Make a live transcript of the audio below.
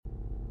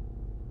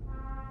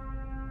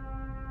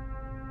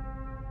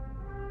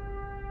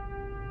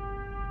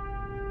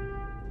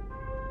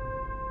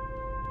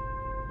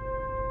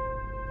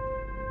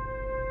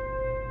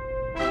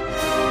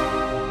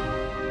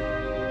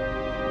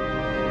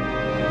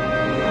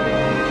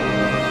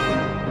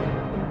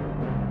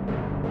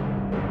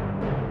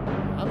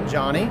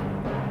Johnny.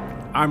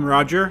 I'm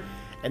Roger.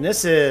 And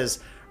this is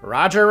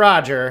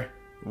Roger,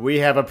 We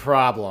Have a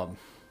Problem.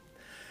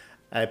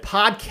 A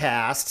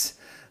podcast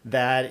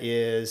that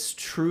is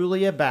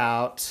truly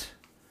about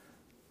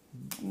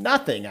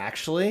nothing,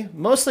 actually.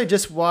 Mostly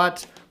just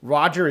what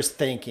Roger is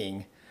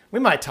thinking.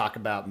 We might talk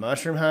about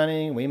mushroom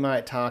hunting. We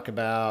might talk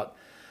about,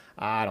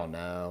 I don't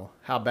know,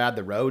 how bad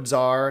the roads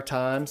are at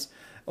times.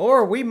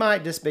 Or we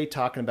might just be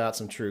talking about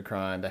some true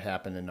crime that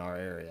happened in our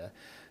area.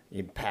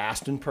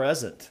 Past and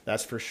present,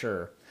 that's for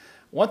sure.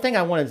 One thing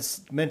I wanted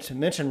to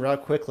mention real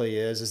quickly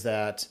is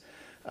that,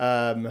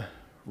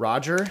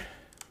 Roger,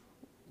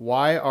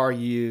 why are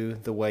you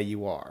the way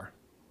you are?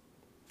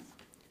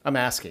 I'm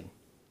asking,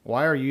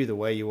 why are you the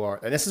way you are?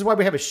 And this is why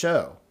we have a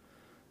show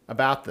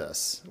about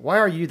this. Why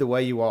are you the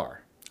way you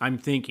are? I'm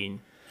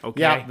thinking. Okay.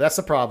 Yeah, that's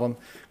the problem.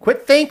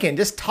 Quit thinking.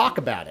 Just talk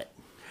about it.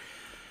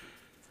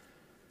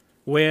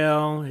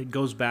 Well, it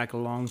goes back a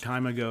long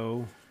time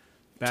ago.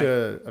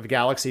 To a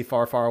galaxy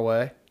far, far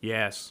away?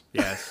 Yes.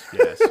 Can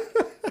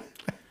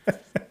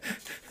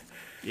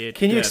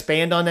you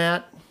expand on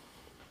that?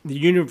 The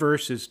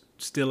universe is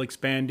still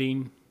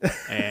expanding,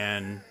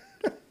 and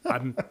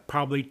I'm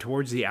probably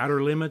towards the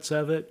outer limits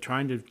of it,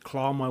 trying to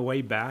claw my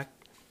way back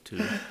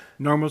to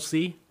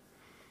normalcy.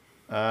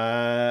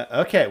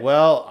 Okay.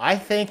 Well, I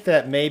think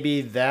that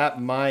maybe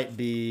that might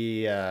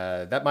be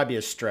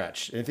a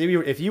stretch.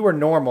 If you were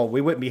normal,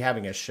 we wouldn't be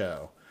having a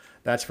show.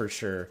 That's for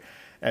sure.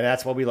 And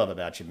that's what we love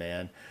about you,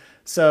 man.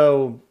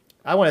 So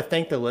I want to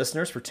thank the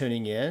listeners for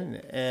tuning in,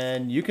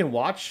 and you can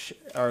watch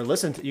or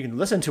listen. You can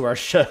listen to our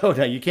show.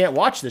 Now you can't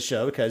watch the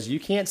show because you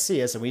can't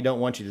see us, and we don't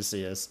want you to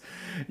see us.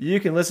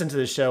 You can listen to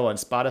the show on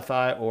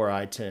Spotify or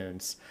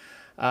iTunes.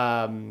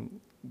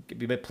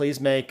 Please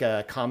make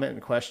comment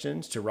and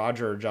questions to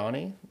Roger or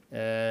Johnny.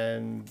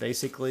 And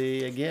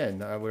basically, again,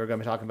 we're going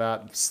to be talking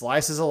about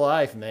slices of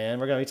life, man.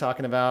 We're going to be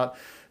talking about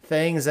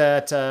things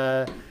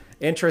that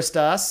interest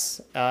us.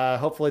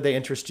 Hopefully they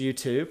interest you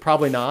too.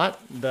 Probably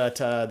not, but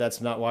that's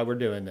not why we're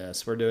doing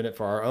this. We're doing it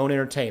for our own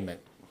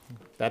entertainment.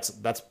 That's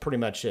pretty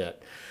much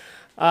it.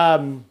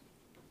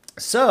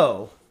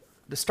 So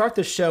to start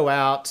the show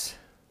out,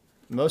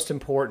 most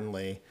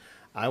importantly,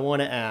 I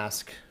want to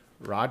ask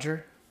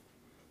Roger,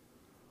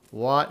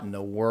 what in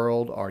the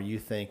world are you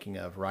thinking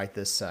of right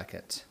this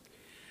second?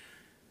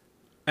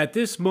 At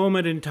this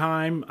moment in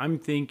time, I'm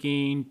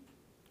thinking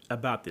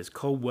about this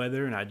cold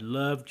weather, and I'd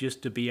love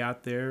just to be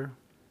out there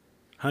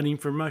hunting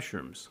for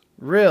mushrooms.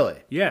 Really?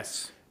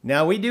 Yes.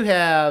 Now, we do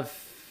have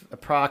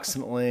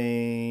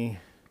approximately,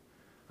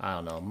 I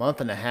don't know, a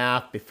month and a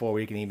half before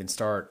we can even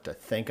start to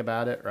think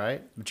about it,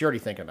 right? But you're already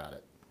thinking about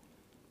it.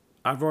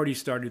 I've already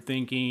started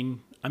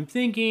thinking. I'm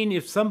thinking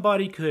if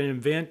somebody could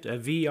invent a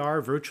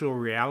VR virtual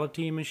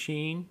reality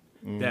machine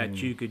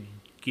that you could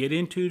get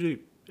into,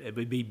 it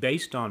would be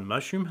based on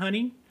mushroom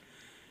hunting,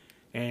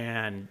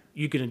 and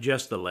you can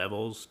adjust the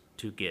levels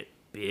to get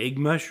big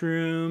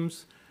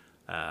mushrooms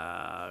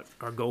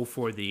or go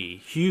for the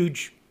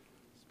huge,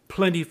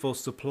 plentiful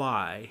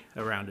supply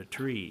around a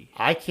tree.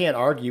 I can't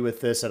argue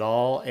with this at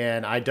all,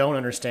 and I don't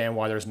understand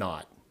why there's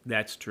not.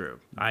 That's true.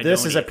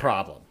 This is a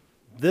problem.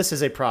 This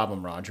is a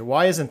problem, Roger.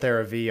 Why isn't there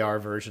a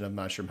VR version of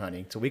mushroom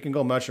hunting? So we can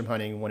go mushroom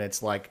hunting when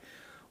it's like,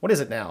 what is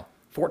it now?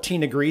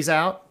 14 degrees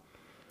out?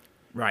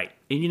 Right.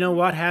 And you know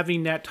what?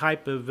 Having that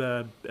type of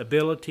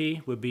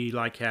ability would be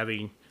like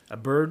having a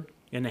bird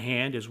in the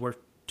hand is worth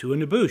two in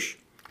the bush.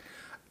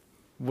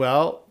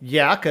 Well,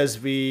 yeah, because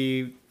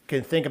we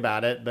can think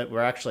about it, but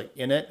we're actually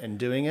in it and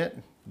doing it.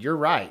 You're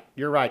right.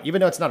 Even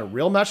though it's not a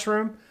real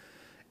mushroom,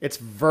 it's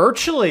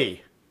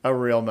virtually a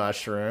real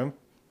mushroom.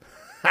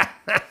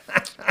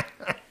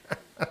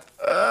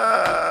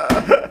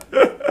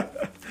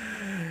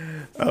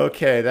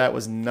 Okay, that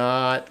was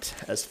not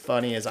as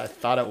funny as I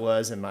thought it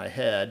was in my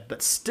head,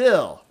 but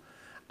still,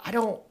 I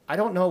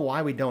don't know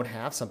why we don't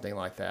have something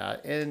like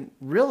that. And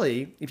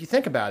really, if you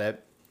think about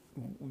it,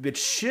 it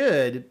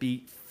should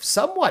be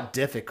somewhat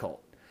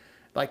difficult.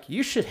 Like,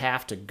 you should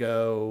have to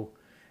go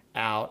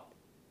out.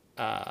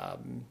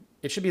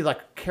 It should be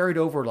like carried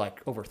over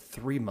like over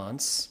 3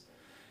 months,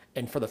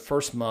 and for the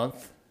first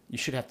month, you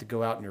should have to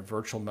go out in your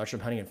virtual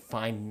mushroom hunting and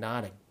find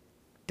not a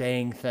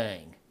dang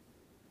thing.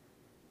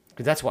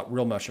 Because that's what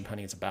real mushroom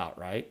hunting is about,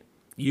 right?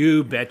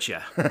 You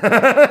betcha.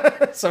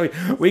 So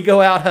we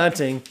go out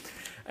hunting,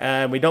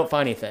 and we don't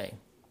find anything.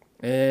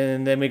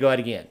 And then we go out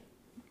again.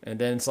 And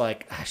then it's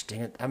like, gosh,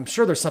 dang it, I'm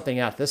sure there's something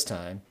out this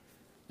time.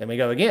 Then we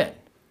go again.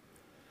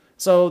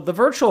 So the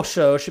virtual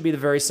show should be the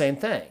very same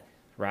thing,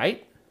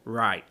 right?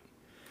 Right.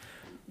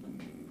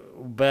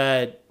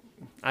 But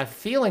I'm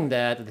feeling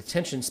that the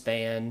attention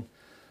span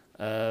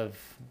of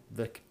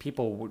the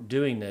people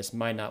doing this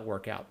might not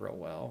work out real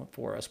well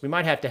for us. We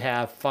might have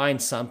to find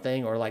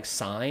something, or like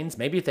signs.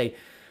 Maybe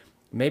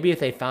if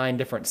they find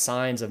different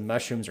signs of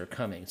mushrooms are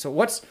coming. So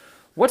what's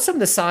some of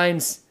the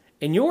signs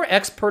in your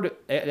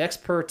expert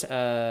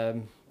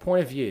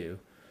point of view?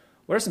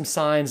 What are some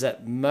signs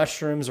that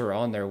mushrooms are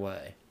on their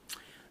way?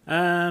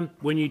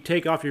 When you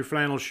take off your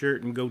flannel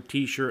shirt and go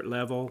t-shirt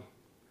level,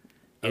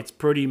 it's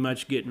pretty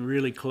much getting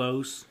really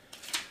close.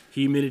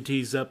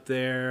 Humidity's up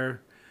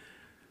there.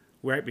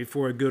 Right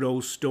before a good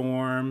old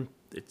storm.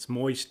 It's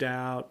moist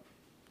out.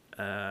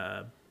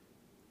 I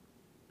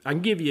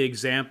can give you an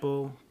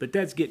example, but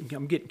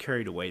I'm getting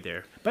carried away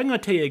there. But I'm going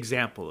to tell you an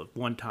example of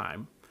one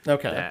time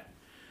that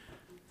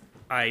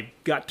I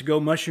got to go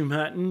mushroom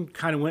hunting.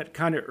 Went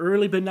kind of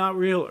early, but not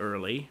real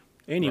early.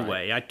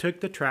 Anyway, I took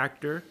the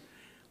tractor,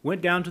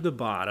 went down to the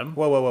bottom.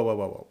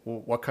 Whoa.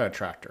 What kind of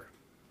tractor?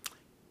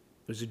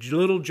 It was a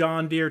little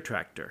John Deere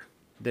tractor.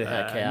 Did it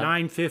have a cab?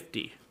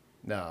 950.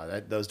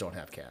 No, those don't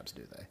have cabs,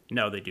 do they?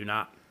 No, they do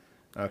not.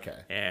 Okay.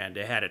 And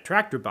it had a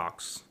tractor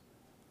box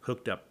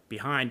hooked up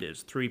behind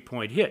its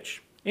 3-point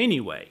hitch.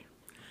 Anyway,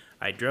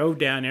 I drove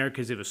down there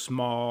because it was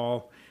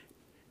small.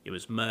 It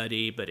was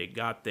muddy, but it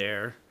got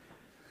there.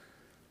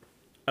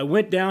 I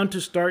went down to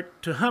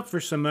start to hunt for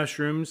some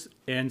mushrooms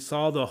and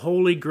saw the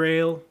holy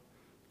grail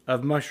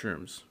of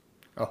mushrooms.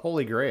 A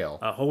holy grail?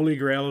 A holy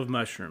grail of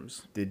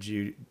mushrooms. Did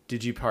you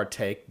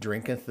partake,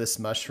 drinketh this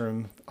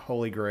mushroom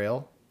holy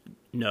grail?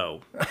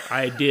 No,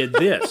 I did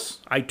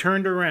this. I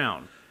turned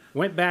around,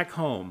 went back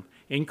home,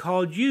 and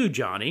called you,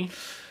 Johnny,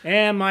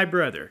 and my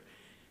brother.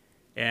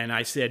 And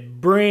I said,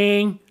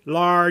 bring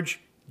large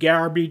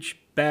garbage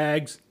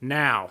bags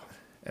now.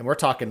 And we're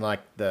talking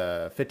like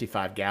the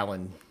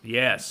 55-gallon.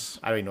 Yes.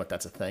 I don't even know if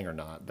that's a thing or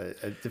not, but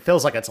it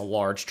feels like it's a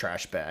large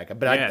trash bag.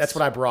 But Yes. that's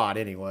what I brought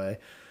anyway.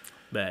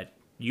 But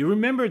you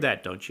remember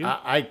that, don't you?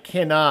 I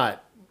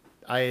cannot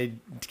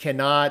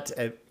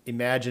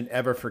imagine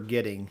ever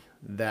forgetting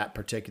that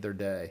particular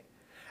day.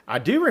 I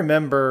do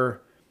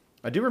remember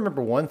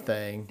one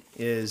thing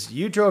is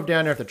you drove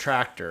down there with the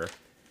tractor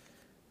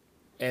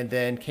and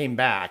then came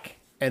back,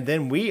 and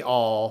then we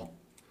all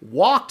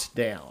walked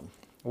down.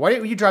 Why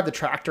didn't you drive the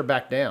tractor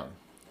back down?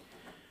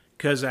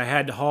 Because I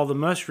had to haul the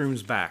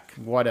mushrooms back.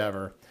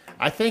 Whatever.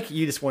 I think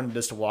you just wanted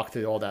us to walk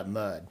through all that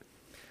mud.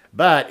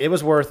 But it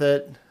was worth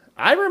it.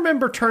 I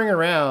remember turning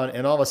around,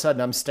 and all of a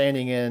sudden I'm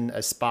standing in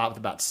a spot with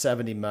about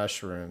 70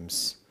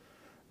 mushrooms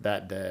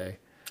that day.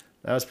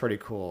 That was pretty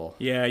cool.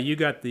 Yeah, you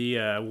got the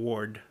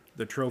award,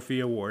 the trophy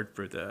award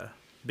for the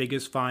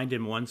biggest find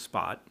in one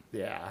spot.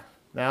 Yeah.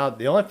 Now,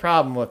 the only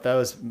problem with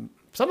those,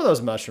 some of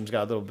those mushrooms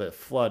got a little bit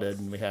flooded,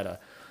 and we had to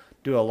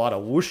do a lot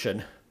of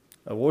whooshing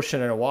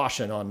and a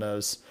washing on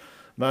those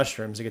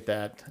mushrooms to get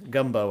that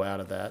gumbo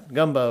out of that.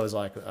 Gumbo is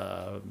like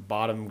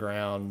bottom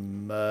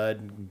ground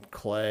mud,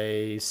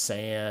 clay,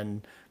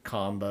 sand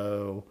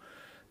combo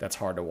that's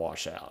hard to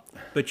wash out.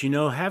 But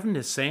having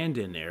the sand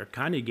in there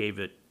kind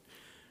of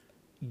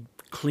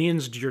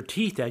cleansed your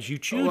teeth as you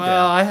chewed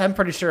Well, them. I'm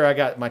pretty sure I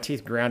got my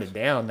teeth grounded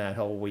down that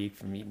whole week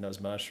from eating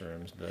those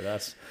mushrooms, but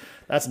that's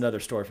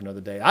another story for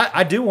another day.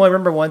 I do want to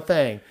remember one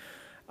thing.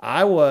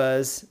 I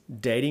was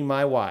dating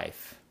my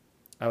wife.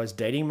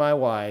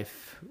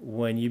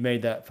 When you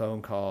made that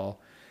phone call,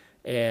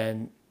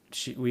 and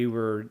we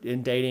were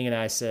in dating, and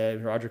I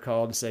said, Roger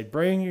called and said,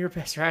 bring your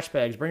trash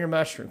bags, bring your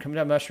mushrooms, come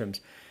down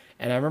mushrooms.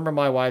 And I remember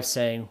my wife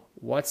saying,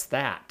 what's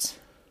that?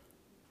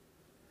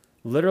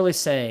 Literally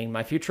saying,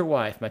 my future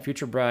wife, my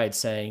future bride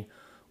saying,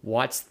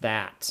 what's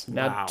that?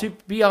 Now, Wow. to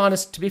be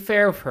honest, to be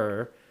fair with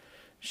her,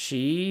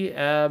 she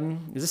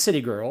is a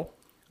city girl,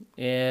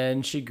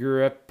 and she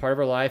grew up part of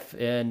her life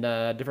in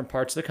different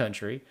parts of the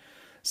country.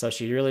 So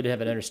she really didn't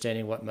have an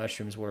understanding of what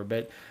mushrooms were.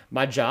 But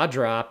my jaw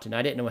dropped, and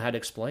I didn't know how to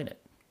explain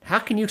it. How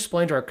can you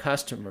explain to our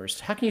customers?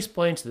 How can you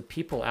explain to the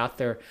people out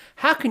there?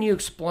 How can you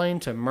explain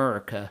to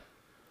America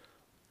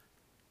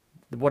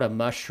what a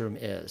mushroom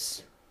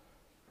is?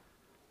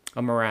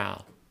 A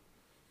morale.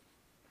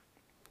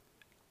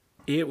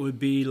 It would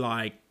be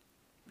like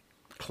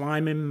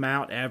climbing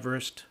Mount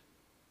Everest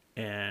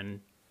and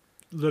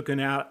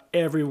looking out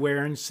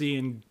everywhere and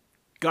seeing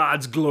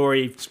God's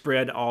glory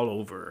spread all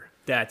over.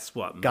 That's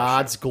what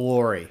God's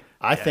glory.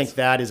 I think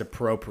that is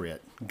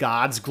appropriate.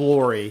 God's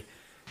glory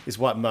is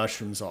what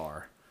mushrooms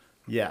are.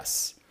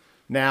 Yes.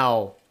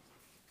 Now,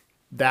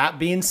 that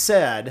being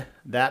said,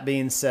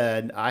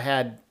 I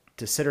had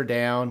to sit her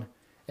down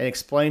and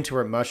explain to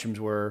her what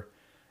mushrooms were.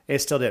 It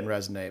still didn't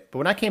resonate. But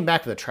when I came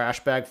back with a trash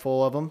bag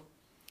full of them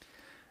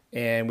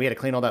and we had to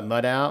clean all that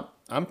mud out,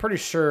 I'm pretty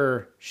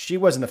sure she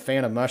wasn't a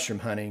fan of mushroom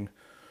hunting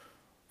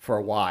for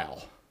a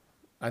while.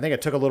 I think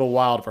it took a little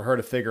while for her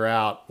to figure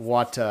out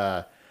what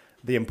the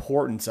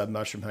importance of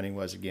mushroom hunting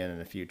was again in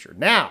the future.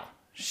 Now,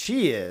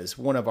 she is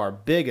one of our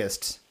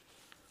biggest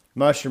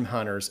mushroom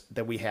hunters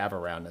that we have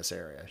around this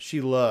area.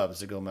 She loves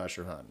to go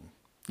mushroom hunting.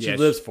 She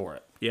lives for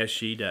it. Yes,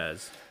 she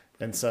does.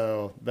 And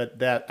so,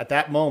 but at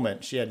that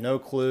moment, she had no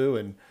clue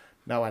and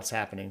not what's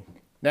happening.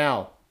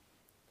 Now,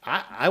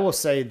 I will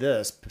say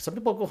this. Some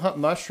people go hunt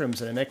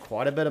mushrooms and they make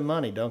quite a bit of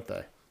money, don't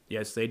they?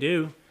 Yes, they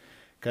do.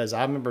 Because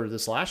I remember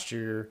this last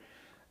year,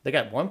 they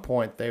got one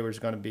point they was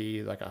going to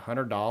be like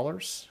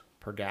 $100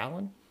 per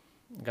gallon.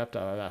 Got to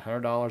about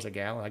 $100 a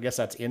gallon. I guess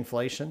that's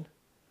inflation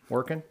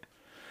working.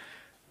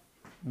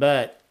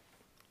 But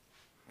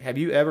have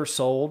you ever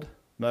sold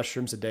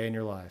mushrooms a day in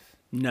your life?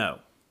 No.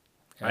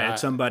 I had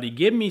somebody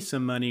give me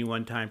some money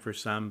one time for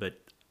some, but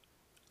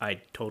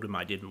I told him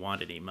I didn't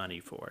want any money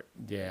for it.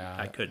 Yeah.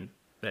 I couldn't.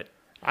 But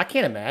I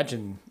can't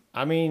imagine.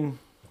 I mean,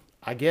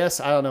 I guess,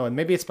 I don't know. And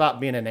maybe it's about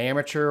being an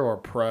amateur or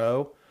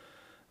pro.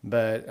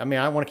 But, I mean,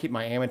 I want to keep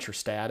my amateur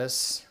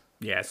status.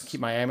 Yes. Keep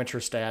my amateur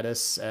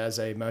status as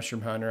a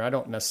mushroom hunter. I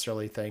don't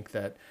necessarily think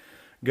that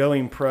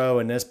going pro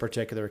in this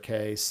particular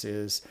case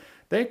is, I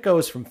think it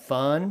goes from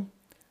fun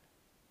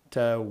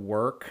to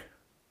work.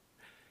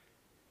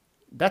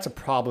 That's a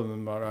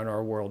problem in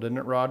our world, isn't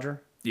it,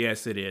 Roger?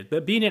 Yes, it is.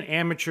 But being an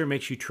amateur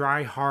makes you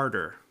try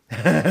harder.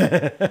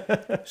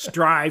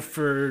 Strive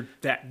for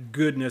that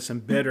goodness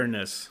and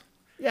bitterness.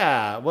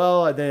 Yeah,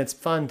 well, then it's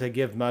fun to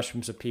give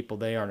mushrooms to people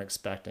they aren't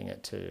expecting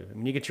it to. I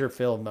mean, you get your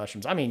fill of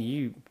mushrooms. I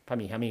mean, how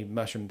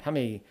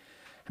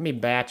many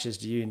batches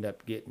do you end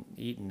up getting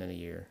eaten in a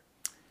year?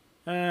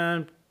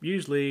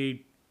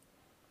 Usually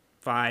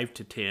 5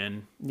 to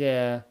 10.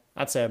 Yeah,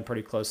 I'd say I'm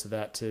pretty close to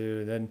that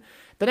too. Then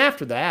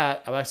after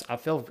that, I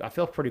feel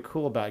pretty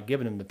cool about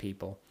giving them to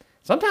people.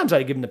 Sometimes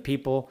I give them to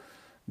people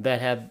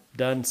that have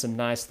done some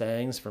nice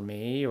things for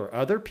me or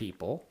other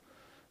people.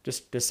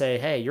 Just to say,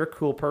 hey, you're a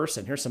cool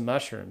person. Here's some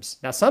mushrooms.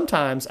 Now,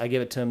 sometimes I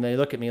give it to them. They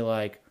look at me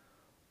like,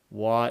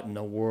 what in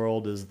the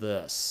world is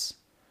this?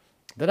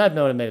 Then I've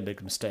known I made a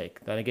big mistake.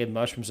 Then I gave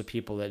mushrooms to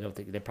people that don't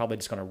think they're probably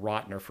just going to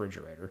rot in their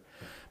refrigerator.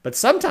 But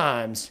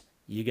sometimes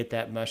you get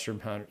that mushroom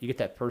hunter, you get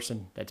that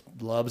person that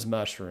loves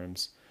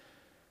mushrooms,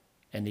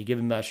 and you give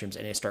them mushrooms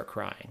and they start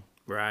crying.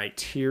 Right.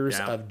 Tears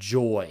of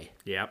joy.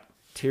 Yep.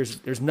 Tears.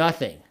 There's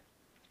nothing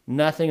in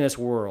this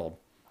world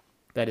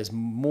that is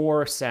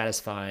more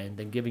satisfying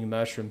than giving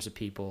mushrooms to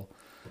people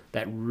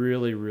that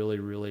really, really,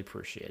 really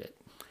appreciate it.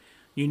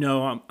 You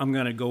know, I'm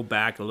going to go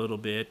back a little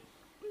bit.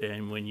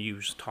 And when you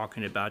was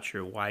talking about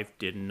your wife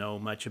didn't know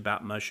much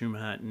about mushroom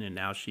hunting, and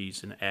now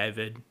she's an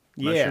avid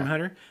mushroom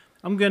hunter,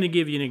 I'm going to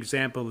give you an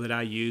example that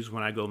I use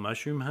when I go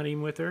mushroom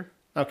hunting with her.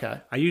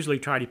 Okay. I usually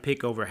try to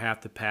pick over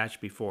half the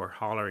patch before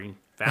hollering,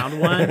 found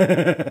one.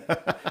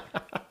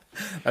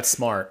 That's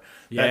smart.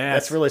 Yeah.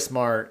 That's really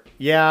smart.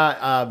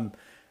 Yeah.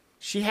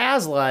 She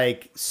has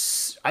like,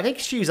 I think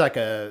she's like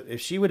if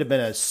she would have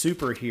been a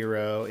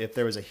superhero, if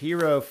there was a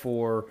hero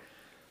for,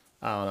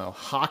 I don't know,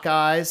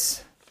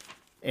 Hawkeyes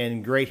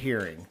and great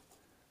hearing.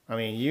 I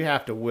mean, you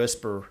have to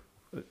whisper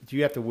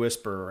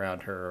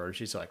around her or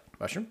she's like,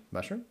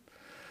 mushroom.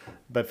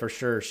 But for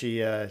sure, she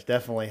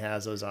definitely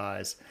has those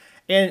eyes.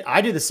 And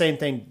I do the same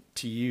thing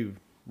to you,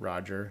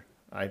 Roger.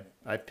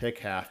 I pick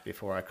half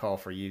before I call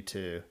for you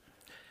too.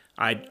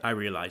 I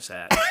realize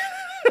that.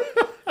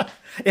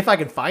 If I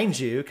can find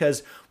you,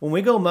 because when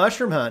we go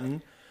mushroom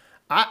hunting,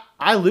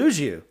 I lose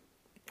you.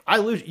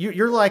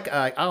 You're like,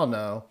 I don't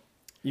know.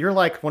 You're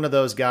like one of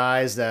those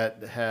guys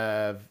that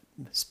have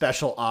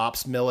special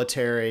ops,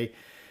 military.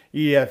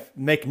 You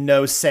make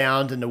no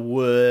sound in the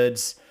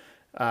woods.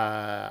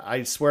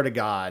 I swear to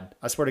God,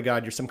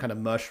 you're some kind of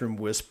mushroom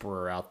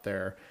whisperer out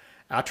there.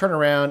 I'll turn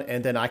around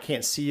and then I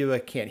can't see you. I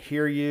can't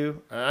hear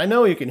you. I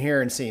know you can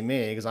hear and see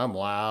me because I'm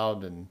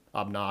loud and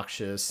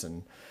obnoxious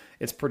and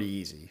it's pretty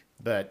easy.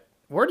 But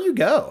where do you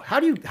go?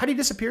 How do you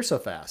disappear so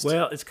fast?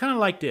 Well, it's kind of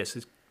like this.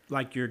 It's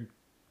like you're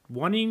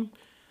wanting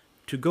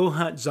to go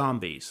hunt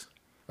zombies.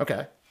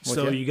 Okay.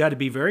 So you got to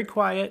be very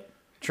quiet.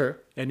 True.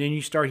 And then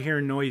you start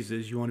hearing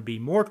noises. You want to be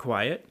more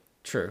quiet.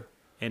 True.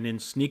 And then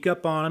sneak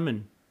up on them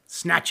and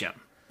snatch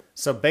them.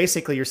 So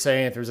basically you're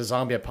saying if there's a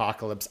zombie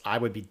apocalypse, I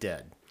would be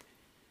dead.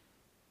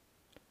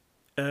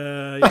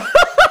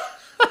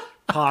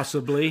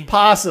 Possibly.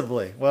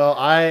 Well,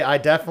 I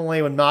definitely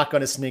am not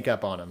going to sneak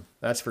up on them.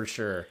 That's for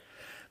sure.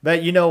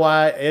 But you know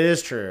what? It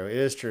is true.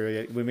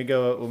 When we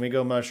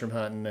go mushroom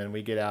hunting and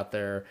we get out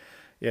there,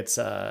 it's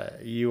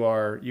you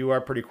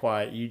are pretty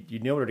quiet. You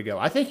know where to go.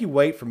 I think you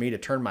wait for me to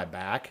turn my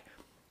back,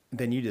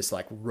 then you just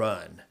like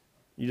run.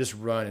 You just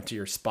run into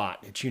your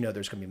spot that you know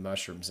there's going to be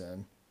mushrooms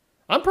in.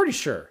 I'm pretty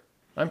sure.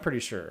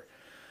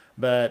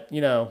 But,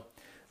 you know,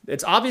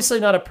 it's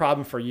obviously not a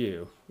problem for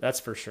you. That's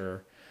for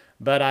sure.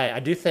 But I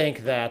do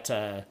think that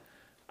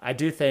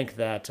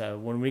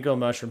when we go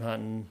mushroom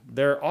hunting,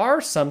 there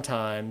are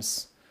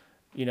sometimes,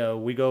 you know,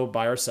 we go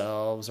by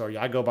ourselves, or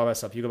I go by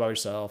myself, you go by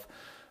yourself.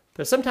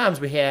 But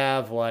sometimes we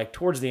have, like,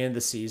 towards the end of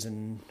the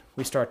season,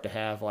 we start to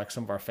have, like,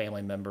 some of our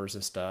family members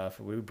and stuff.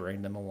 We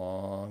bring them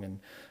along, and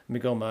we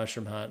go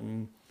mushroom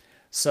hunting.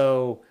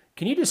 So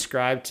can you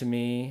describe to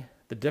me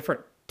the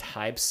different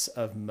types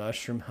of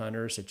mushroom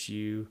hunters that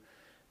you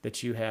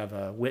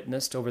have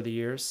witnessed over the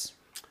years?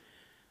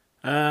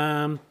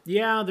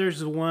 Yeah, there's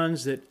the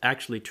ones that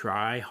actually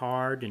try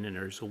hard, and then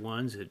there's the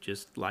ones that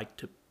just like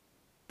to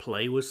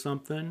play with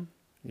something.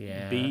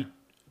 Yeah.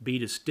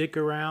 Beat a stick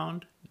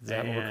around. Is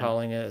that what we're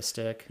calling it, a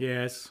stick?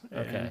 Yes.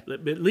 Okay.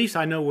 But at least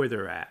I know where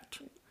they're at.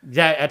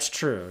 Yeah, that's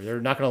true. You're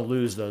not going to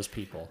lose those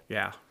people.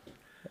 Yeah.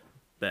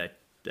 But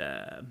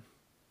I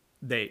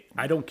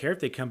don't care if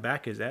they come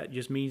back, because that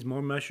just means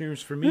more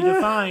mushrooms for me to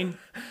find.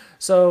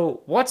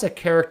 So what's a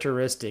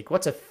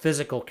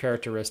physical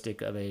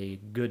characteristic of a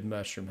good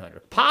mushroom hunter?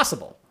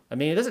 Possible. I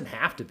mean, it doesn't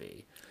have to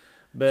be,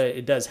 but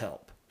it does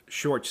help.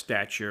 Short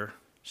stature.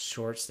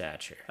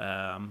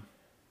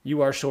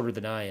 You are shorter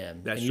than I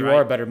am. That's and you right.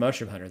 are a better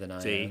mushroom hunter than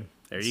I am.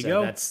 There you So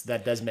go.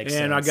 that does make sense.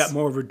 And I got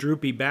more of a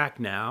droopy back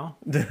now.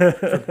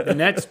 And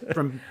that's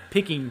from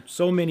picking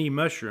so many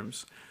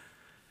mushrooms.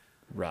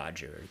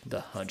 Roger, the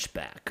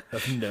Hunchback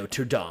of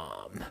Notre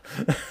Dame.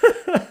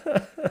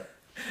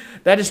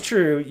 That is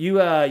true. You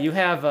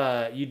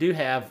do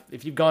have,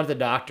 if you've gone to the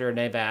doctor and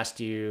they've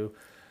asked you,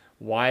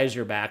 why is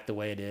your back the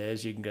way it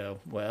is? You can go,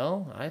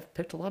 well, I've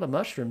picked a lot of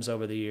mushrooms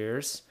over the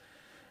years.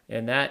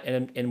 And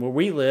where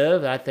we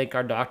live, I think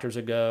our doctors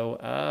would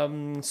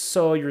go,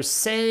 so you're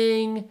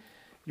saying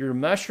your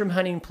mushroom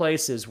hunting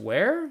place is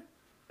where?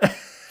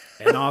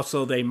 And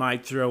also they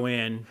might throw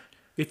in,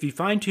 if you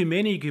find too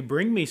many, you could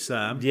bring me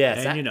some.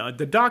 Yes. And,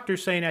 the doctor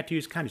saying that to you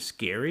is kind of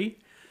scary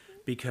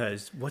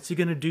because what's he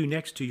going to do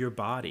next to your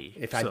body?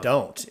 If you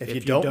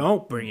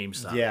don't bring him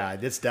some. Yeah,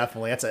 it's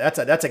definitely,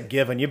 that's a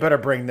given. You better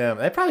bring them.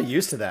 They're probably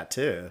used to that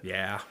too.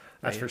 Yeah.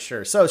 That's for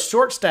sure. So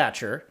short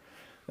stature.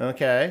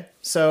 Okay.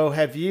 So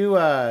have you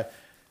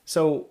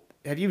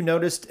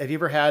noticed, have you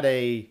ever had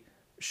a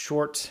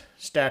short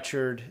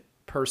statured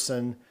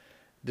person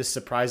just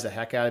surprise the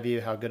heck out of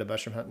you how good at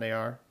mushroom hunting they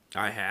are?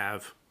 I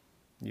have.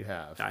 You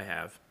have. I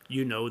have.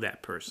 You know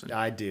that person.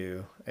 I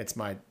do. It's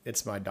my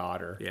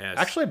daughter. Yes.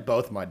 Actually,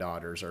 both my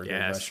daughters are good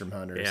Yes. mushroom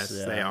hunters. Yes,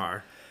 Yeah. they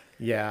are.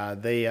 Yeah,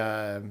 they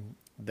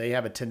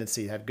have a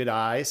tendency to have good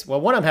eyes. Well,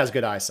 one of them has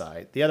good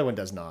eyesight. The other one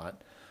does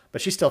not,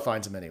 but she still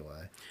finds them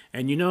anyway.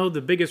 And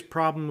the biggest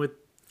problem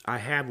I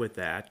have with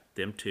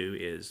them two,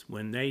 is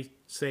when they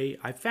say,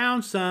 I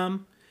found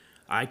some,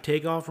 I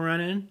take off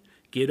running,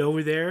 get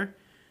over there,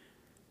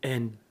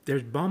 and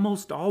there's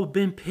almost all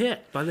been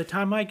picked by the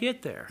time I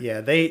get there.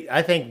 Yeah,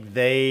 I think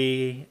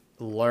they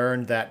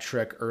learned that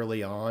trick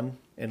early on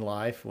in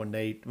life when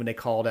they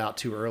called out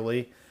too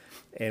early,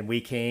 and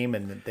we came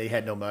and they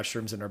had no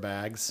mushrooms in their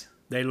bags.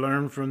 They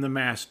learned from the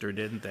master,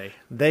 didn't they?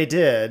 They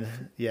did.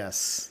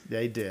 Yes,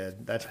 they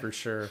did. That's for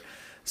sure.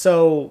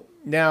 So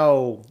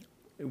now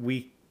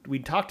we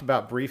talked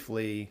about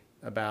briefly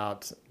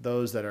about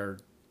those that are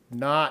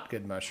not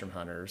good mushroom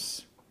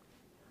hunters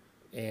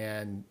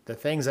and the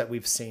things that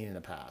we've seen in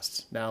the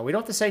past. Now, we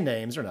don't have to say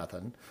names or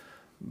nothing,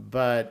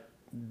 but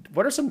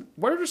what are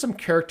some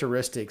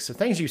characteristics of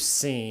things you've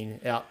seen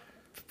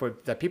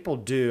that people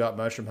do out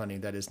mushroom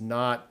hunting that is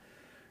not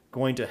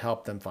going to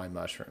help them find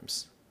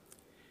mushrooms?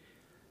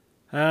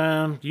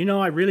 I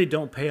really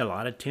don't pay a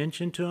lot of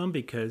attention to them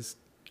because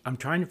I'm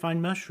trying to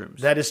find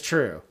mushrooms. That is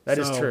true. That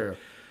is true.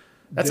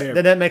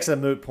 Then that makes it a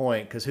moot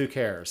point because who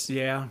cares?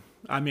 Yeah.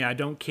 I mean, I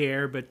don't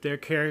care, but their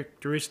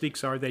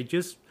characteristics are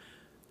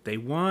they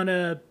want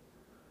to,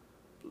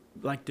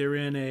 like they're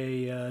in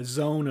a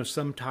zone of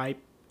some type,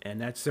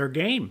 and that's their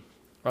game.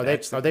 Are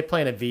they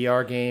playing a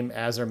VR game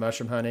as they're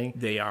mushroom hunting?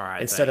 They are,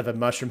 instead of a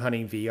mushroom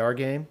hunting VR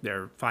game.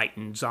 They're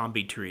fighting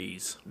zombie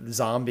trees.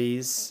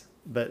 Zombies,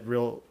 but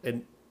not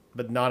in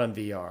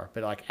VR,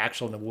 but like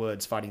actual in the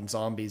woods fighting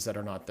zombies that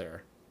are not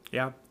there.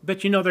 Yeah,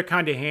 but they're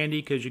kind of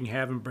handy because you can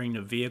have them bring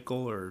the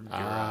vehicle or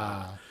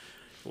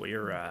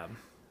your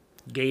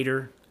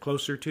gator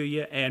closer to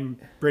you and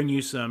bring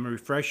you some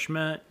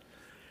refreshment.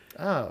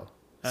 Oh,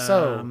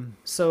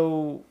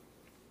 so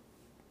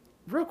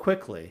real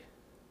quickly,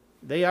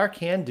 they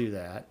can do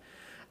that.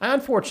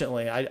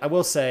 Unfortunately, I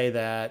will say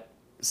that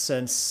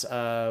since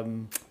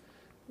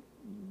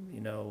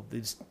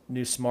these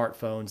new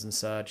smartphones and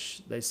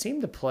such, they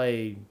seem to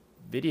play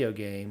video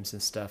games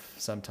and stuff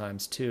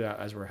sometimes too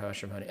as we're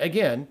mushroom hunting.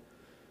 Again,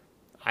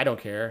 I don't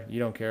care. You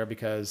don't care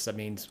because that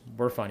means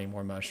we're finding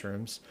more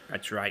mushrooms.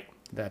 That's right.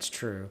 That's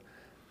true.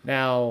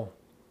 Now,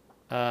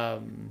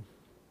 to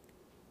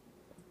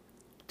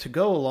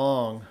go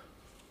along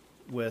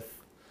with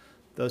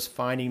those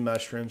finding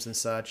mushrooms and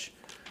such,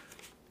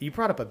 you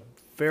brought up a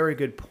very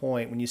good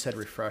point when you said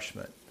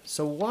refreshment.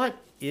 So what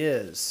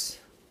is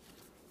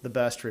the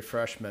best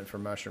refreshment for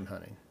mushroom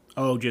hunting?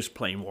 Oh, just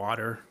plain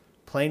water.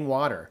 Plain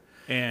water.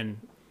 And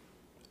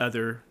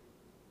other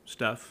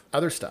stuff.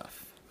 Other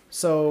stuff.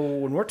 So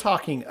when we're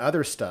talking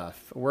other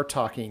stuff, we're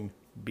talking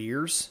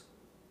beers?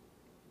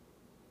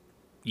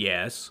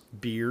 Yes.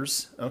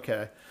 Beers.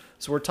 Okay.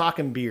 So we're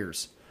talking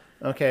beers.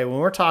 Okay, when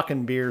we're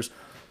talking beers,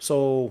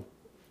 so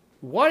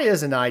what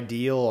is an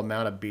ideal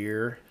amount of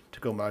beer to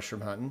go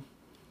mushroom hunting?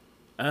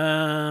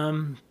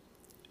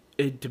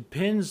 It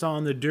depends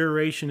on the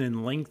duration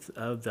and length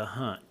of the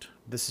hunt.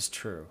 This is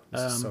true.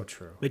 This is so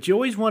true. But you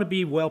always want to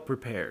be well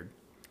prepared.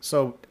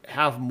 So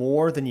have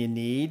more than you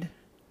need?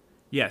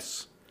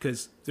 Yes,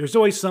 because there's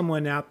always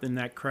someone out in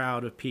that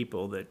crowd of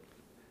people that,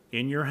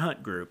 in your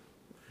hunt group,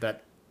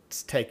 That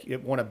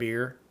want a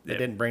beer that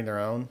didn't bring their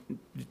own?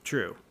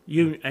 True.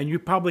 You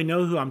probably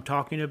know who I'm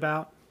talking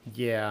about.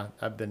 Yeah,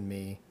 I've been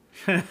me.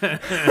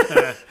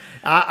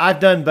 I've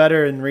done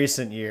better in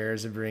recent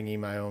years of bringing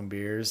my own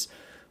beers.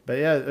 But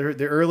yeah,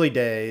 the early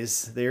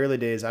days,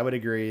 I would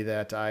agree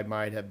that I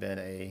might have been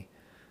a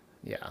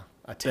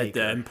taker. But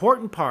the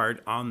important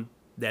part on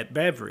that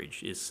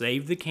beverage is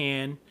save the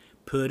can,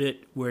 put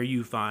it where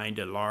you find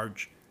a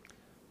large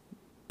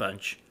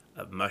bunch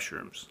of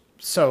mushrooms.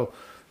 So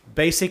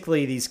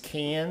basically these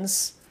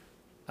cans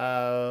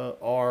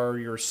are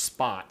your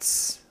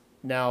spots.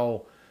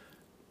 Now,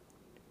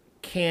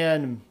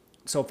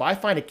 So if I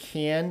find a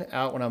can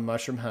out when I'm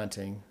mushroom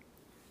hunting,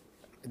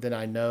 then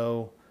I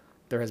know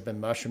there has been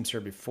mushrooms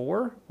here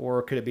before,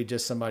 or could it be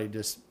just somebody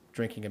just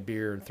drinking a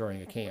beer and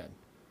throwing a can?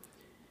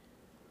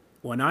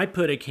 When I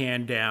put a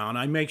can down,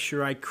 I make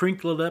sure I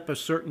crinkle it up a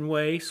certain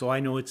way so I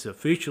know it's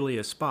officially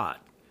a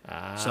spot.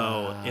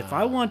 So if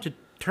I want to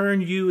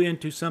turn you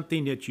into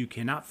something that you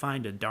cannot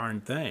find a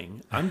darn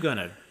thing, I'm going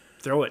to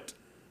throw it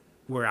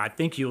where I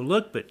think you'll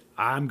look, but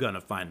I'm going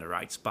to find the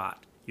right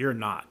spot. You're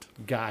not.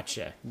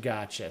 Gotcha.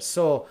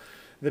 So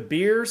the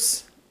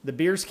beers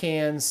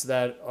cans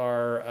that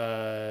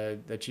are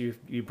that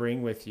you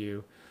bring with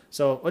you.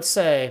 So let's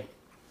say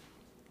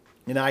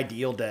an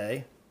ideal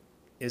day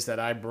is that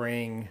I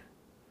bring,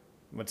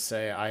 let's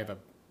say I have a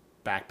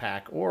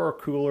backpack or a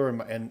cooler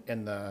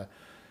in the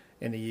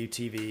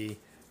UTV,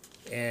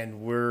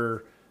 and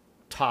we're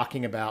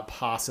talking about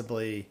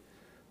possibly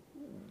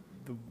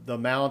the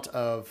amount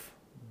of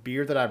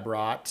beer that I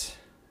brought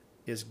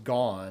is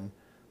gone,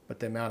 but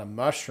the amount of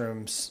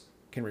mushrooms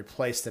can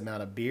replace the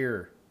amount of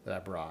beer that I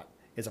brought.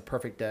 Is a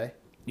perfect day?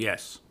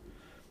 Yes.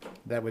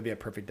 That would be a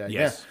perfect day.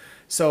 Yes. Yeah.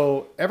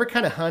 So every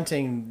kind of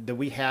hunting that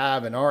we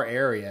have in our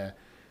area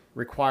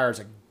requires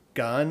a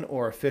gun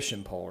or a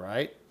fishing pole,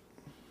 right?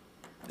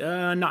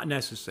 Not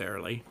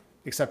necessarily.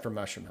 Except for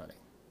mushroom hunting.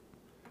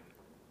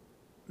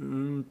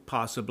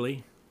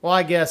 Possibly. Well,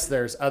 I guess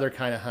there's other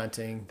kind of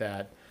hunting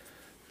that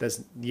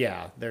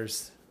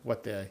there's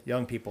what the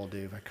young people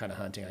do kind of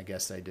hunting. I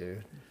guess they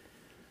do.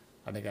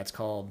 I think that's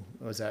called.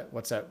 What's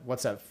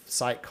that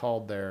site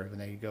called there when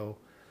they go?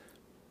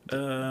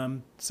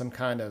 Some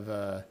kind of.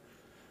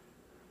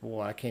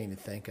 I can't even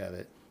think of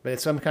it. But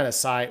it's some kind of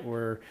site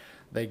where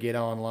they get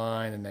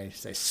online and they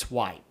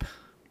swipe,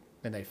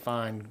 and they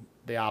find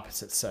the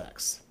opposite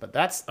sex. But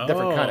that's a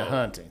different kind of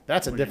hunting.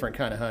 That's a different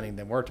kind of hunting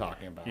than we're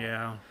talking about.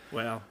 Yeah.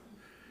 Well.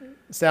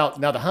 So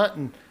now the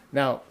hunting.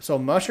 So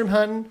mushroom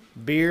hunting,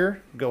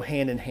 beer go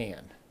hand in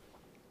hand.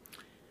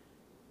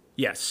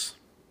 Yes.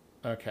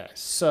 Okay,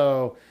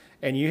 so,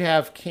 and you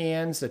have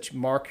cans that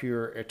mark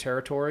your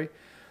territory.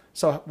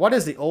 So what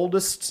is the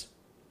oldest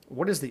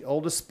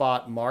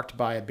spot marked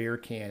by a beer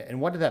can,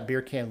 and what did that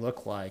beer can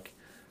look like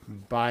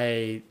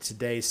by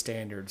today's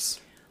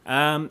standards?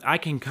 I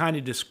can kind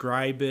of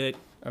describe it.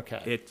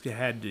 Okay. It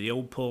had the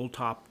old pull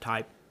top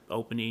type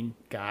opening.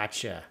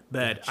 Gotcha.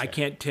 But I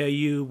can't tell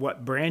you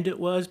what brand it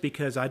was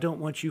because I don't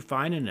want you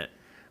finding it.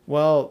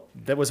 Well,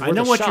 that was worth I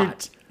know a what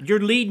shot. you're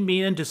leading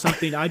me into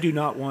something I do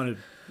not want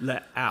to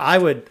let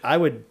out. I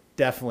would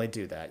definitely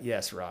do that.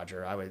 Yes,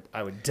 Roger.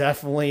 I would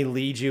definitely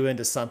lead you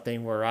into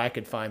something where I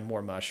could find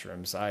more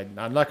mushrooms. I'm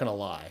not going to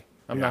lie.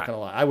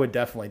 I would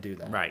definitely do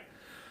that. Right.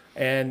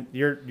 And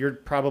you're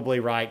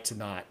probably right to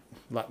not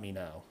let me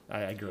know. I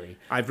agree.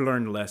 I've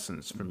learned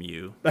lessons from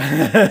you.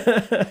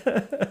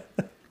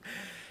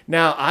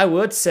 Now, I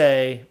would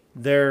say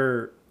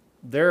there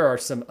are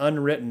some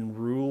unwritten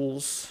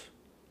rules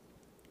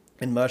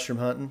in mushroom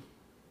hunting.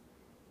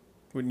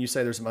 Wouldn't you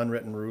say there's some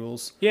unwritten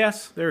rules?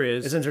 Yes, there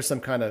is. Isn't there some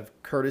kind of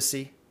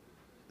courtesy?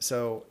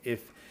 So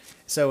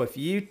if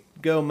you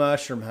go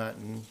mushroom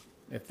hunting,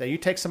 you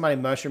take somebody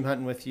mushroom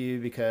hunting with you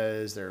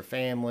because they're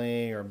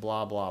family or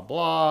blah blah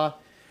blah,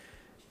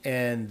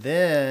 and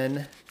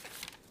then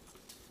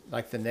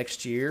like the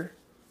next year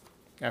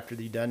after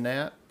you've done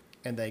that,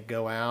 and they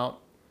go out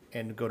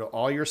and go to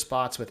all your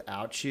spots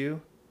without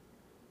you,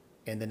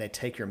 and then they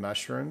take your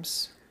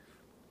mushrooms,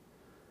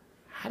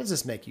 how does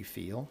this make you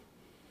feel?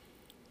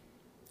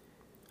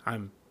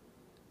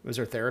 Was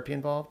there therapy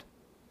involved?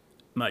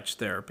 Much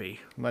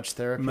therapy. Much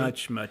therapy?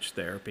 Much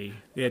therapy.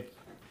 It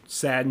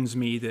saddens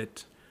me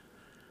that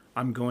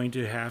I'm going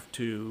to have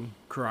to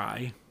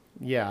cry.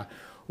 Yeah.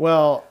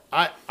 Well,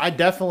 I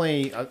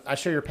definitely I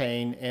share your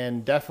pain,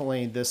 and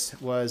definitely this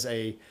was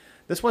a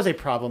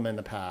problem in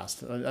the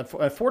past.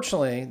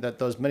 Unfortunately, that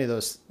many of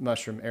those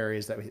mushroom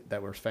areas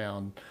that were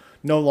found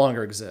no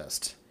longer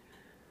exist.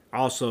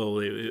 Also,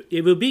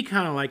 it would be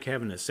kind of like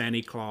having a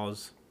Santa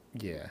Claus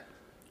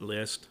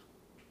list.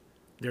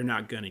 They're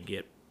not going to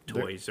get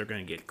toys. They're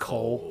going to get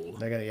coal.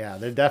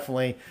 They're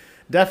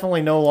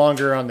definitely no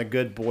longer on the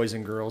good boys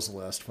and girls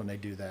list when they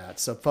do that.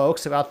 So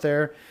folks out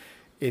there,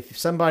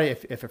 if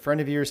a friend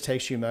of yours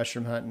takes you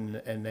mushroom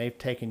hunting and they've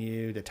taken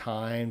you the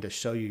time to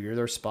show you you're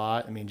their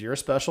spot, it means you're a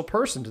special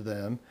person to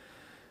them.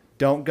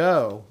 Don't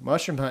go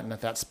mushroom hunting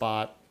at that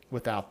spot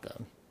without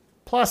them.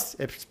 Plus,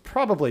 it's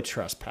probably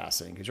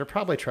trespassing because you're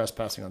probably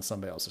trespassing on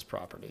somebody else's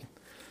property.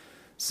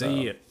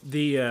 So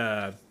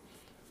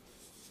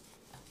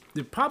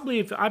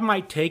if I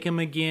might take him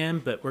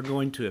again, but we're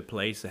going to a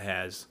place that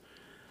has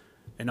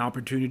an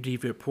opportunity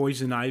for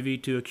poison ivy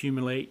to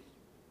accumulate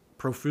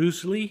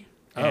profusely.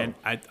 And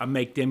I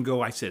make them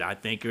go, I said, I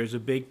think there's a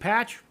big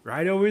patch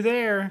right over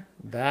there.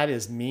 That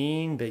is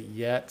mean, but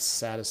yet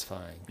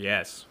satisfying.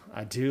 Yes.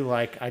 I do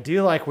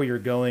like where you're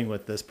going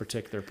with this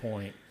particular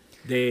point.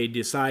 They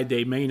decide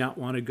they may not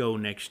want to go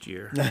next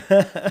year.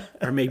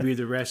 Or maybe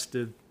the rest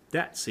of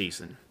that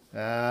season.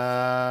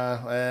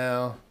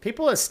 Well,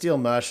 people that steal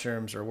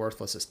mushrooms are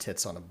worthless as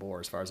tits on a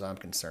board, as far as I'm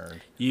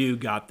concerned. You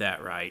got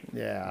that right.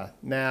 Yeah.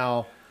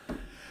 Now,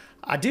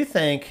 I do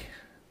think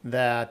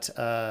that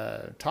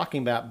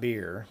talking about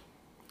beer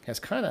has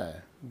kind of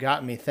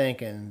got me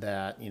thinking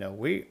that,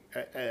 we,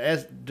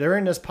 as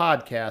during this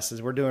podcast,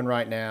 as we're doing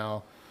right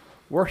now,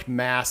 we're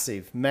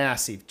massive,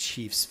 massive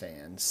Chiefs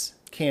fans,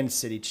 Kansas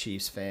City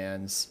Chiefs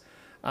fans.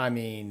 I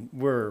mean,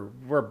 we're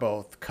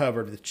both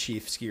covered with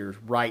Chiefs gear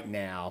right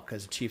now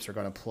because the Chiefs are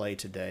going to play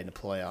today in the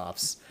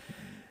playoffs.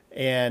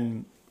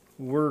 And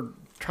we're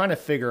trying to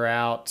figure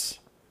out,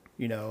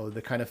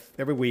 the kind of,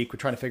 every week we're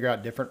trying to figure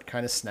out different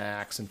kind of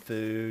snacks and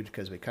food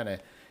because we kind of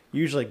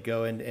usually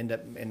end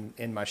up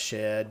in my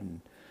shed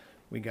and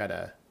we got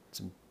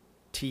some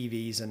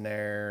TVs in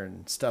there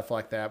and stuff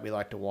like that we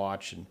like to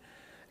watch.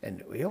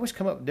 And we always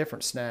come up with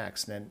different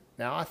snacks. And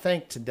now I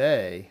think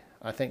today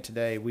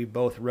we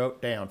both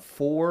wrote down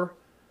 4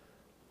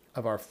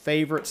 of our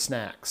favorite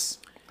snacks.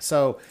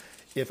 So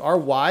if our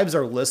wives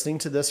are listening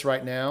to this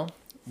right now,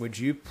 would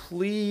you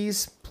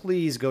please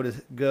go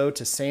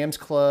to Sam's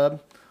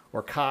Club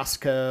or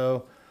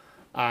Costco,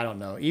 I don't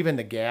know, even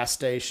the gas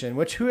station,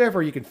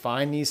 whoever you can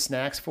find these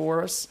snacks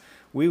for us,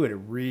 we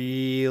would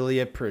really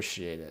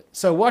appreciate it.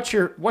 So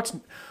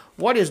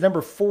what is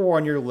number 4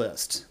 on your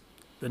list?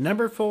 The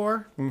number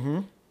 4? Mm-hmm.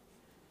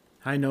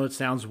 I know it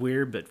sounds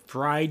weird, but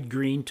fried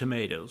green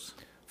tomatoes.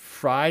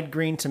 Fried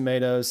green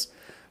tomatoes.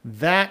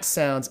 That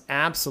sounds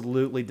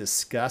absolutely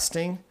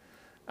disgusting.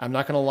 I'm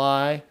not going to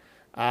lie.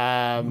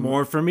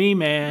 More for me,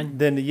 man.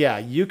 Then, yeah,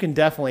 you can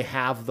definitely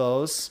have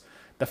those.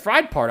 The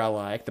fried part I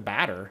like, the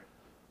batter.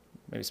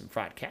 Maybe some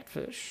fried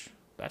catfish.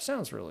 That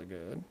sounds really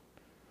good.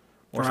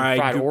 Or some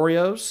fried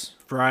Oreos.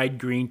 Fried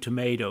green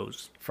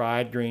tomatoes.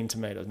 Fried green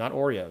tomatoes. Not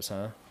Oreos,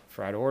 huh?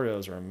 Fried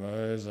Oreos are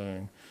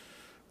amazing.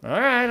 All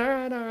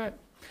right.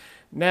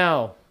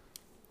 Now,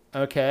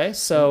 okay,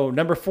 so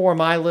number 4 on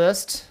my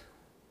list,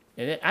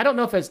 and I don't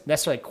know if it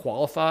necessarily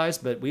qualifies,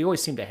 but we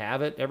always seem to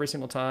have it every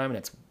single time, and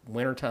it's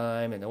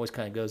wintertime, and it always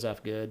kind of goes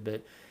off good,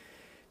 but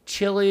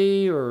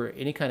chili or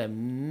any kind of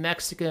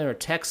Mexican or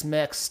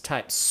Tex-Mex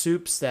type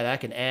soups that I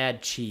can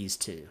add cheese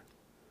to.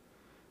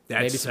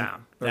 That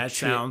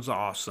sounds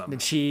awesome. The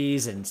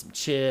cheese and some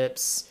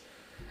chips.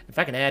 If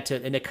I can add to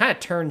it, and it kind of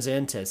turns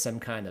into some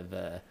kind of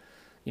kind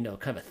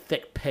of a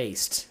thick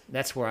paste.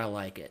 That's where I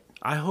like it.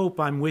 I hope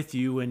I'm with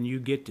you when you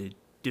get to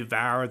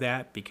devour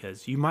that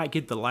because you might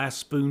get the last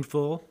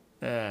spoonful.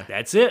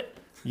 That's it.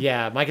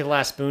 Yeah, I might get the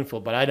last spoonful,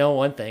 but I know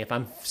one thing. If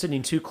I'm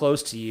sitting too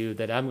close to you,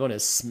 that I'm going to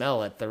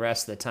smell it the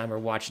rest of the time we're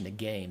watching the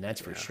game.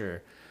 That's for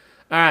sure.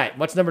 All right,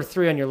 what's number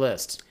 3 on your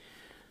list?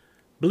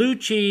 Blue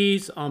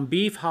cheese on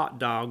beef hot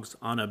dogs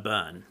on a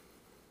bun.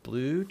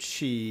 Blue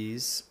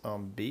cheese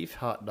on beef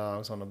hot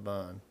dogs on a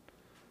bun.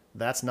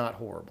 That's not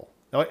horrible.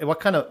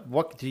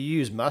 What do you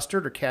use,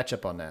 mustard or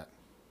ketchup on that?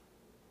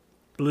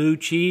 Blue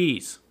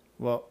cheese.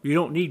 Well, you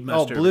don't need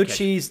mustard. Oh, blue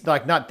cheese,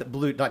 like not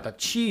the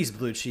cheese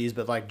blue cheese,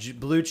 but like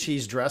blue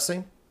cheese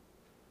dressing.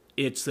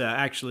 It's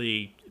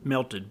actually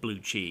melted blue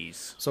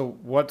cheese. So,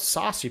 what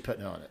sauce are you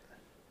putting on it?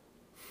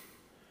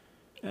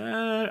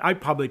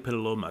 I'd probably put a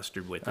little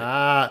mustard with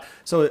it.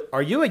 So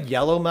are you a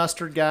yellow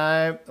mustard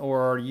guy,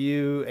 or are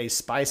you a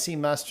spicy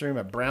mustard,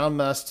 a brown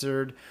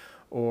mustard,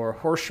 or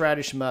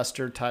horseradish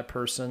mustard type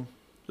person?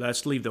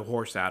 Let's leave the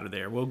horse out of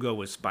there. We'll go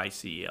with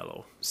spicy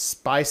yellow.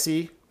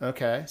 Spicy?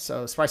 Okay.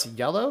 So spicy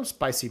yellow,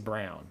 spicy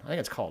brown. I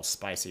think it's called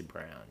spicy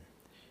brown.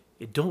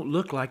 It don't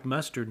look like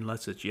mustard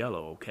unless it's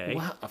yellow, okay?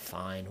 Well,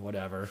 fine,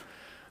 whatever.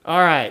 All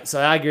right, so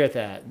I agree with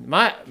that.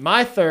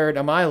 My third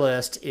on my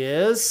list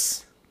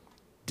is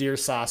deer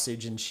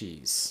sausage and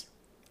cheese.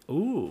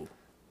 Ooh.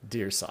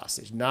 Deer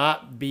sausage.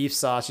 Not beef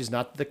sausage,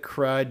 not the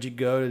crud you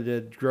go to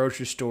the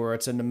grocery store.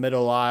 It's in the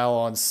middle aisle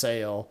on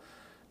sale.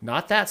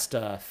 Not that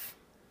stuff.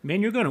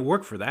 Man, you're going to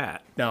work for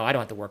that. No, I don't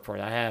have to work for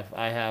it. I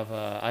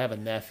have a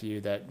nephew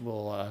that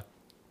will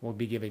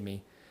be giving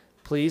me.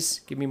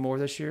 Please give me more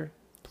this year.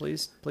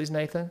 Please,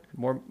 Nathan.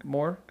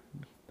 More,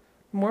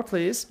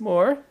 please.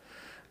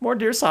 More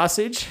deer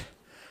sausage.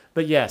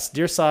 But yes,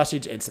 deer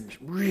sausage and some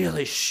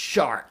really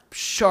sharp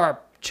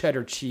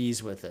cheddar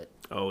cheese with it.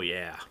 Oh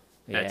yeah,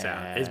 that's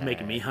out. It's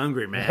making me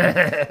hungry,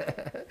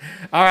 man.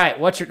 All right,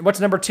 what's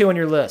number 2 on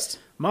your list?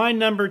 My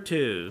number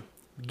 2.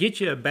 Get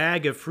you a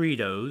bag of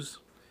Fritos.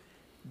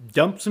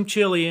 Dump some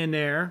chili in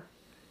there,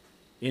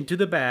 into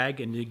the bag,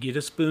 and you get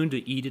a spoon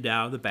to eat it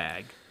out of the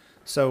bag.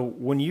 So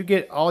when you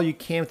get all you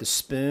can with a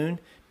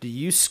spoon, do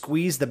you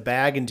squeeze the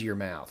bag into your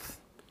mouth?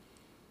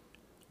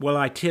 Well,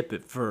 I tip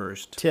it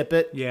first. Tip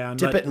it? Yeah,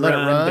 tip it and let it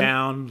run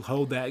down,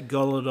 hold that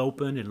gullet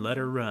open, and let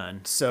her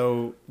run.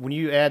 So when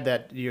you add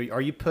that,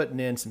 are you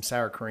putting in some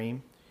sour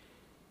cream?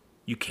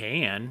 You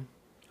can.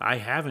 I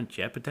haven't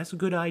yet, but that's a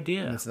good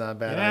idea. That's not a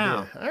bad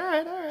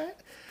idea.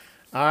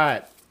 All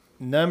right.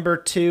 Number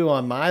 2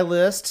 on my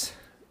list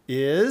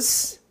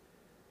is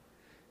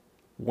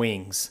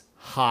wings.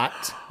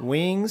 Hot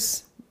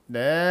wings.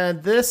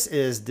 And this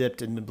is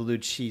dipped in the blue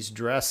cheese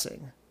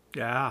dressing.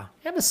 Yeah.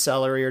 Have a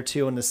celery or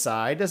two on the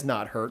side. Does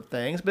not hurt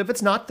things. But if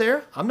it's not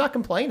there, I'm not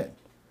complaining.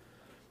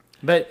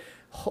 But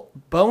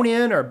bone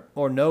in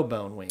or no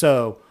bone wing.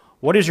 So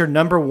what is your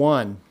number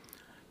one?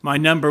 My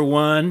number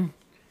one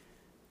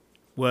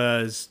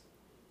was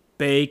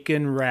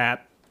bacon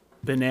wrapped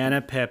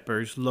banana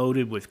peppers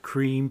loaded with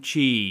cream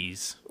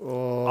cheese.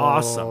 Oh,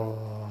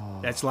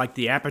 Awesome. That's like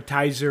the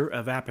appetizer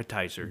of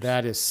appetizers.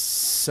 that is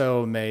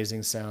so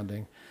amazing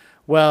sounding.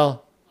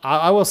 Well,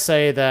 I will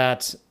say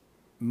that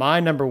my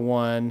number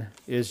one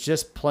is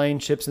just plain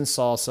chips and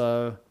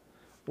salsa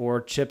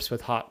or chips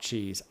with hot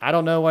cheese. I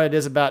don't know what it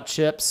is about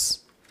chips.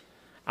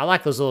 I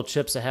like those little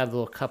chips that have the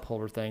little cup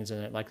holder things in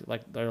it. Like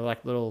they're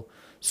like little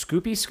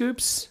scoopy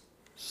scoops.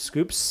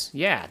 Scoops?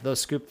 Yeah,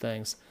 those scoop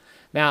things.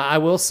 Now, I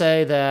will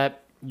say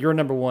that your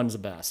number one is the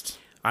best.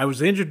 I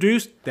was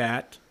introduced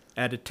that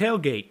at a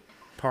tailgate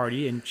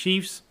party in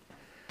Chiefs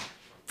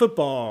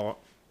football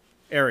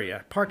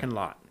area, parking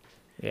lot.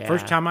 Yeah.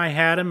 First time I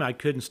had them, I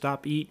couldn't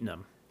stop eating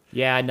them.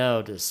 Yeah, I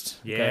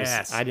noticed. Because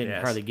Yes, I didn't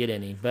yes. hardly get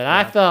any. But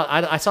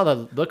I saw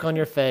the look on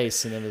your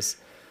face, and it was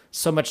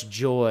so much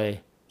joy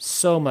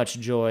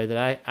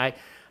that I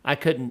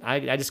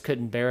just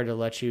couldn't bear to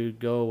let you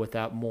go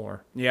without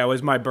more. Yeah, it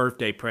was my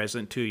birthday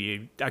present to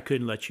you. I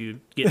couldn't let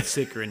you get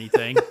sick or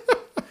anything.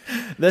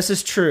 This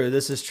is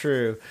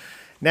true.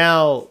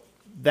 Now,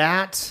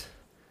 that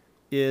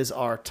is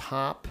our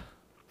top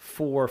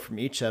 4 from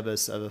each of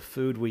us of the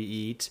food we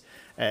eat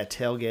at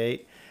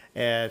tailgate,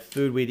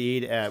 food we'd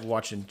eat at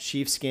watching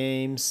Chiefs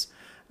games.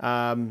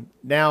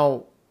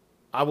 Now,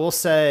 I will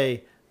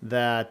say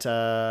that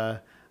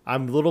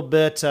I'm a little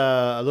bit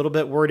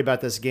worried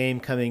about this game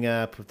coming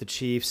up with the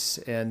Chiefs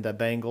and the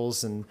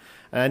Bengals, and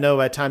I know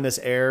by the time this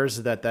airs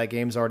that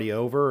game's already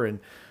over, and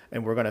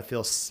we're going to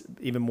feel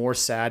even more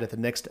sad at the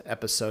next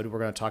episode. We're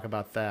going to talk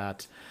about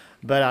that.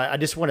 But I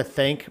just want to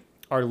thank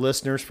our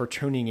listeners for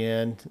tuning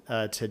in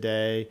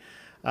today.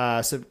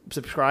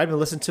 Subscribe and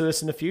listen to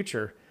us in the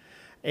future.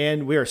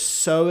 And we are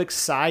so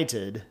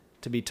excited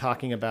to be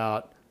talking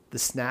about the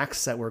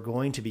snacks that we're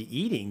going to be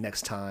eating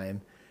next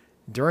time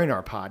during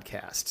our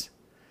podcast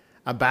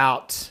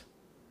about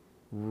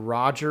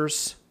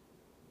Roger's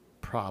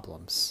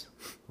problems.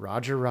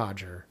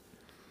 Roger,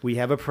 we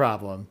have a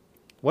problem.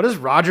 What is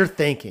Roger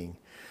thinking?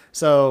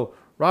 So,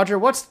 Roger,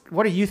 what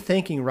are you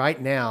thinking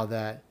right now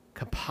that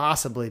could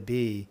possibly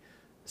be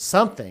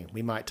something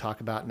we might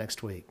talk about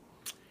next week?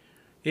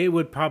 It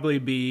would probably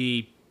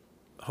be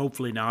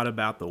hopefully not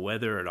about the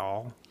weather at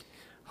all.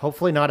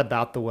 Hopefully not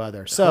about the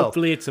weather. So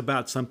hopefully it's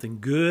about something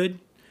good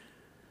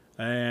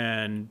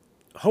and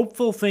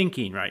hopeful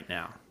thinking right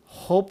now.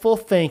 Hopeful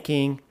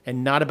thinking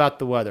and not about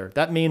the weather.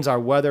 That means our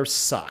weather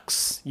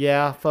sucks.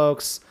 Yeah,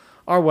 folks,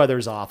 our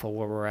weather's awful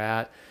where we're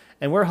at,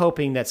 and we're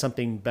hoping that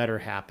something better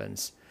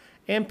happens.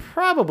 And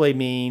probably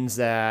means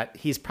that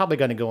he's probably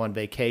going to go on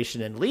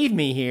vacation and leave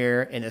me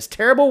here in this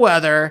terrible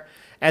weather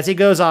as he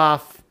goes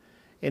off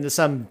into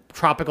some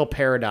tropical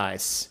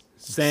paradise.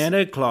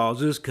 Santa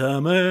Claus is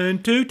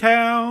coming to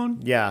town.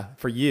 Yeah,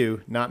 for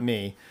you, not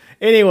me.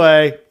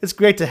 Anyway, it's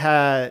great to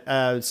have,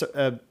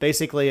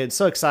 basically, it's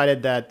so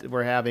excited that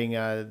we're having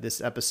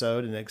this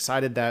episode and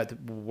excited that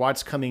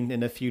what's coming in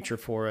the future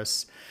for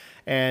us.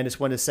 And just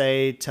want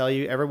to tell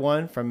you,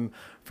 everyone, from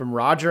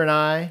Roger and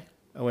I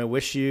want to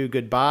wish you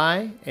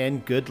goodbye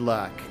and good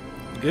luck.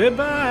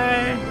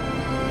 Goodbye.